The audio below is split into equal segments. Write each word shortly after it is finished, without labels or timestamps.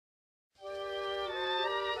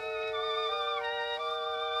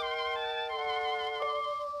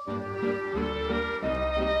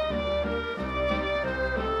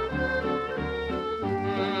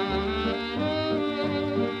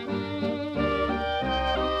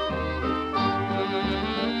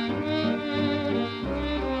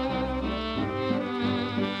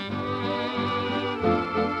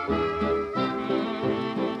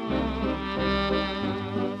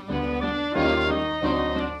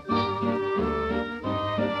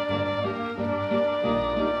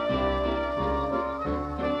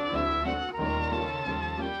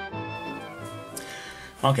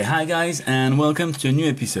Okay, hi guys, and welcome to a new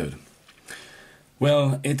episode.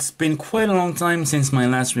 Well, it's been quite a long time since my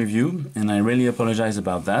last review, and I really apologize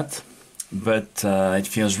about that. But it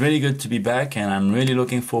feels really good to be back, and I'm really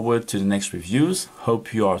looking forward to the next reviews.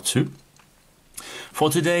 Hope you are too. For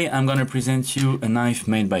today, I'm going to present you a knife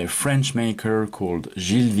made by a French maker called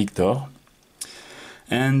Gilles Victors.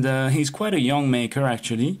 And he's quite a young maker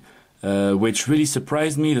actually. Which really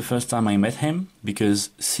surprised me the first time I met him, because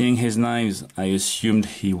seeing his knives, I assumed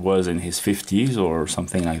he was in his 50s or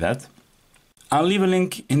something like that. I'll leave a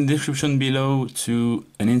link in the description below to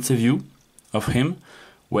an interview of him,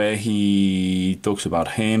 where he talks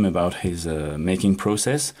about his making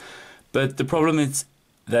process. But the problem is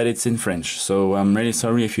that it's in French, so I'm really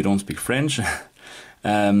sorry if you don't speak French.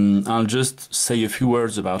 I'll just say a few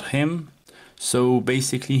words about him. So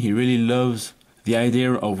basically, he really loves the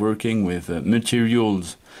idea of working with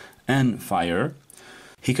materials and fire.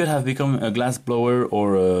 He could have become a glass blower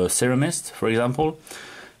or a ceramist, for example,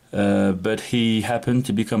 but he happened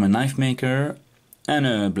to become a knife maker and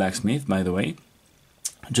a blacksmith, by the way,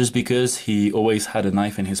 just because he always had a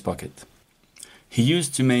knife in his pocket. He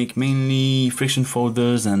used to make mainly friction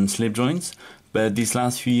folders and slip joints, but these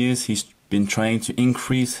last few years he's been trying to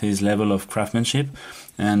increase his level of craftsmanship,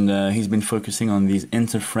 and he's been focusing on these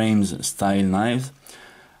interframes style knives,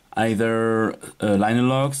 either liner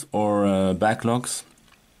locks or backlocks,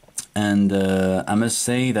 and I must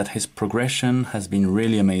say that his progression has been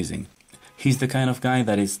really amazing. He's the kind of guy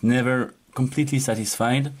that is never completely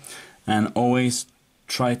satisfied and always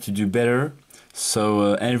try to do better,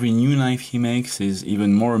 so every new knife he makes is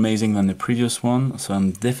even more amazing than the previous one, so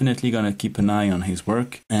I'm definitely gonna keep an eye on his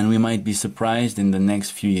work, and we might be surprised in the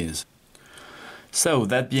next few years. So,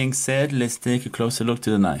 that being said, let's take a closer look to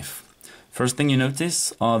the knife. First thing you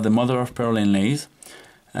notice are the mother of pearl inlays,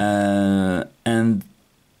 and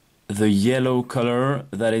the yellow color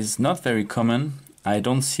that is not very common. I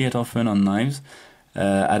don't see it often on knives.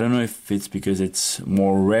 I don't know if it's because it's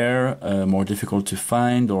more rare, more difficult to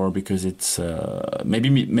find, or because it's maybe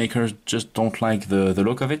makers just don't like the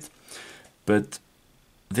look of it. But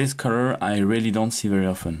this color I really don't see very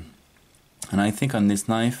often. And I think on this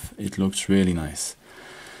knife it looks really nice.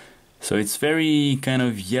 So it's very kind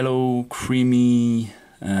of yellow, creamy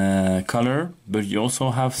color, but you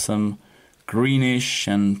also have some greenish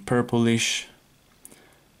and purplish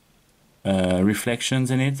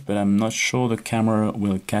reflections in it, but I'm not sure the camera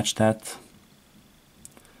will catch that.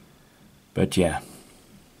 But yeah,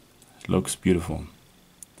 it looks beautiful.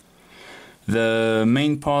 The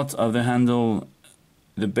main part of the handle,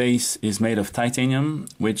 the base, is made of titanium,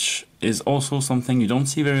 which is also something you don't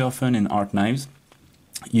see very often in art knives.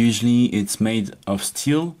 Usually it's made of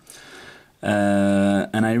steel,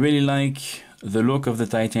 and I really like the look of the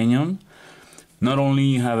titanium. Not only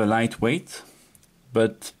you have a lightweight,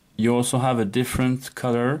 but you also have a different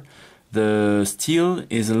color. The steel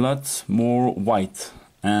is a lot more white,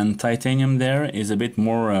 and titanium there is a bit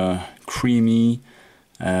more creamy,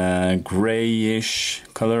 grayish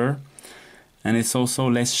color, and it's also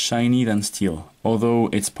less shiny than steel. Although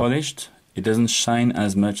it's polished, it doesn't shine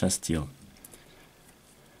as much as steel.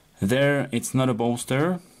 There, it's not a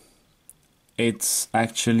bolster, it's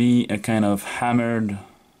actually a kind of hammered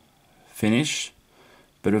finish,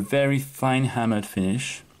 but a very fine hammered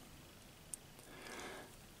finish.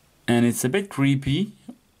 And it's a bit creepy,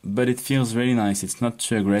 but it feels really nice. It's not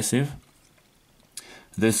too aggressive.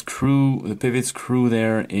 The screw, the pivot screw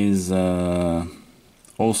there is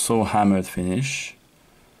also hammered finish,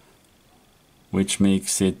 which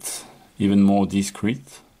makes it even more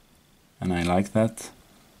discreet, and I like that.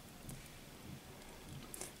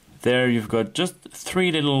 There you've got just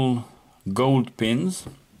 3 little gold pins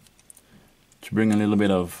to bring a little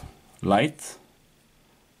bit of light.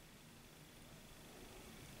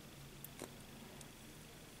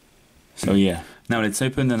 So yeah, now let's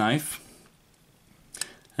open the knife.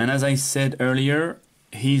 And as I said earlier,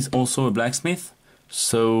 he's also a blacksmith,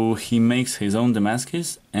 so he makes his own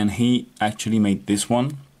Damascus, and he actually made this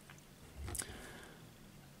one.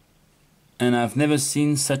 And I've never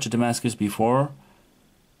seen such a Damascus before.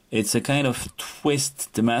 It's a kind of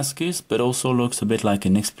twist Damascus, but also looks a bit like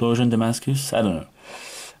an explosion Damascus. I don't know.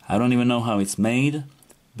 I don't even know how it's made,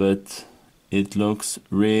 but it looks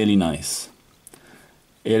really nice.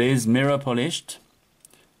 It is mirror polished,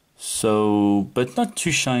 so but not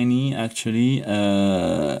too shiny actually,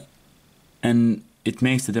 and it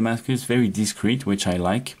makes the Damascus very discreet, which I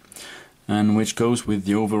like, and which goes with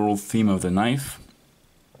the overall theme of the knife.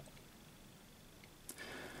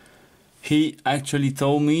 He actually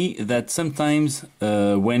told me that sometimes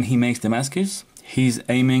when he makes Damascus, he's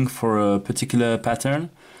aiming for a particular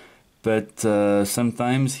pattern, but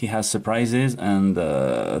sometimes he has surprises, and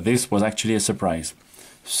this was actually a surprise.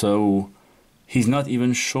 So he's not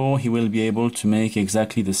even sure he will be able to make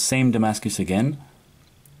exactly the same Damascus again.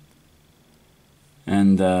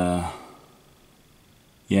 And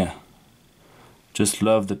yeah, just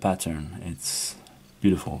love the pattern. It's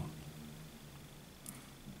beautiful.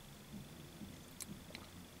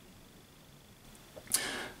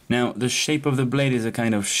 Now, the shape of the blade is a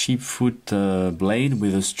kind of sheepfoot blade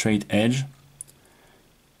with a straight edge.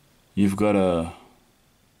 You've got a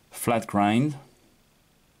flat grind.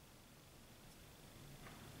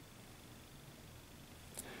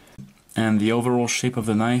 And the overall shape of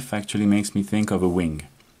the knife actually makes me think of a wing.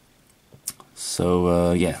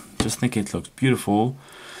 So yeah, just think it looks beautiful.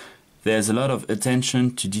 There's a lot of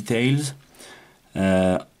attention to details.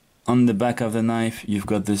 On the back of the knife, you've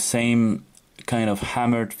got the same kind of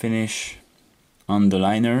hammered finish on the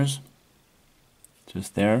liners,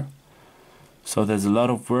 just there. So there's a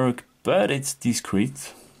lot of work, but it's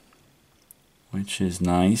discreet, which is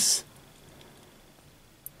nice.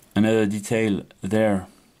 Another detail there,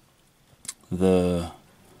 the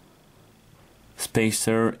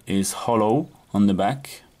spacer is hollow on the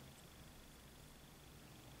back,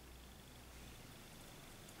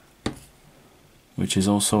 which is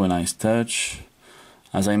also a nice touch.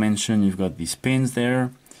 As I mentioned, you've got these pins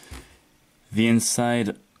there. The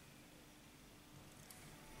inside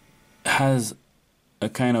has a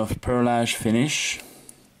kind of perlage finish.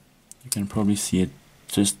 You can probably see it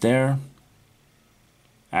just there.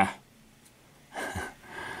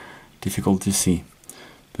 Difficult to see.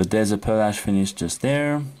 But there's a perlage finish just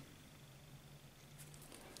there.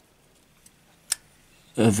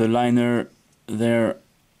 The liner there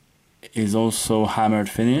is also hammered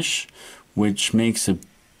finish, which makes a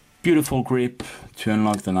beautiful grip to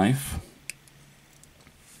unlock the knife.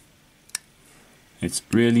 It's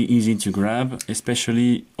really easy to grab,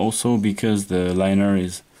 especially also because the liner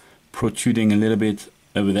is protruding a little bit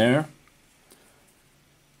over there.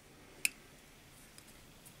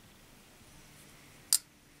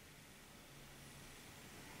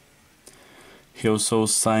 He also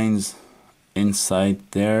signs inside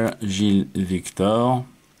there, Gilles Victors.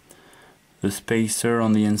 The spacer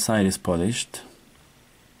on the inside is polished.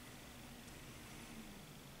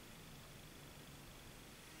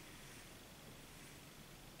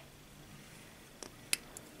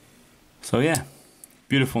 So yeah,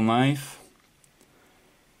 beautiful knife.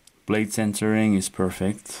 Blade centering is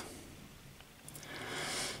perfect.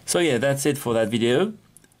 So yeah, that's it for that video.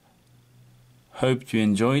 Hope you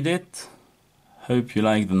enjoyed it. Hope you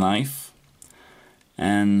like the knife.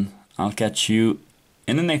 And I'll catch you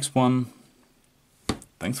in the next one.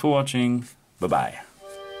 Thanks for watching. Bye-bye.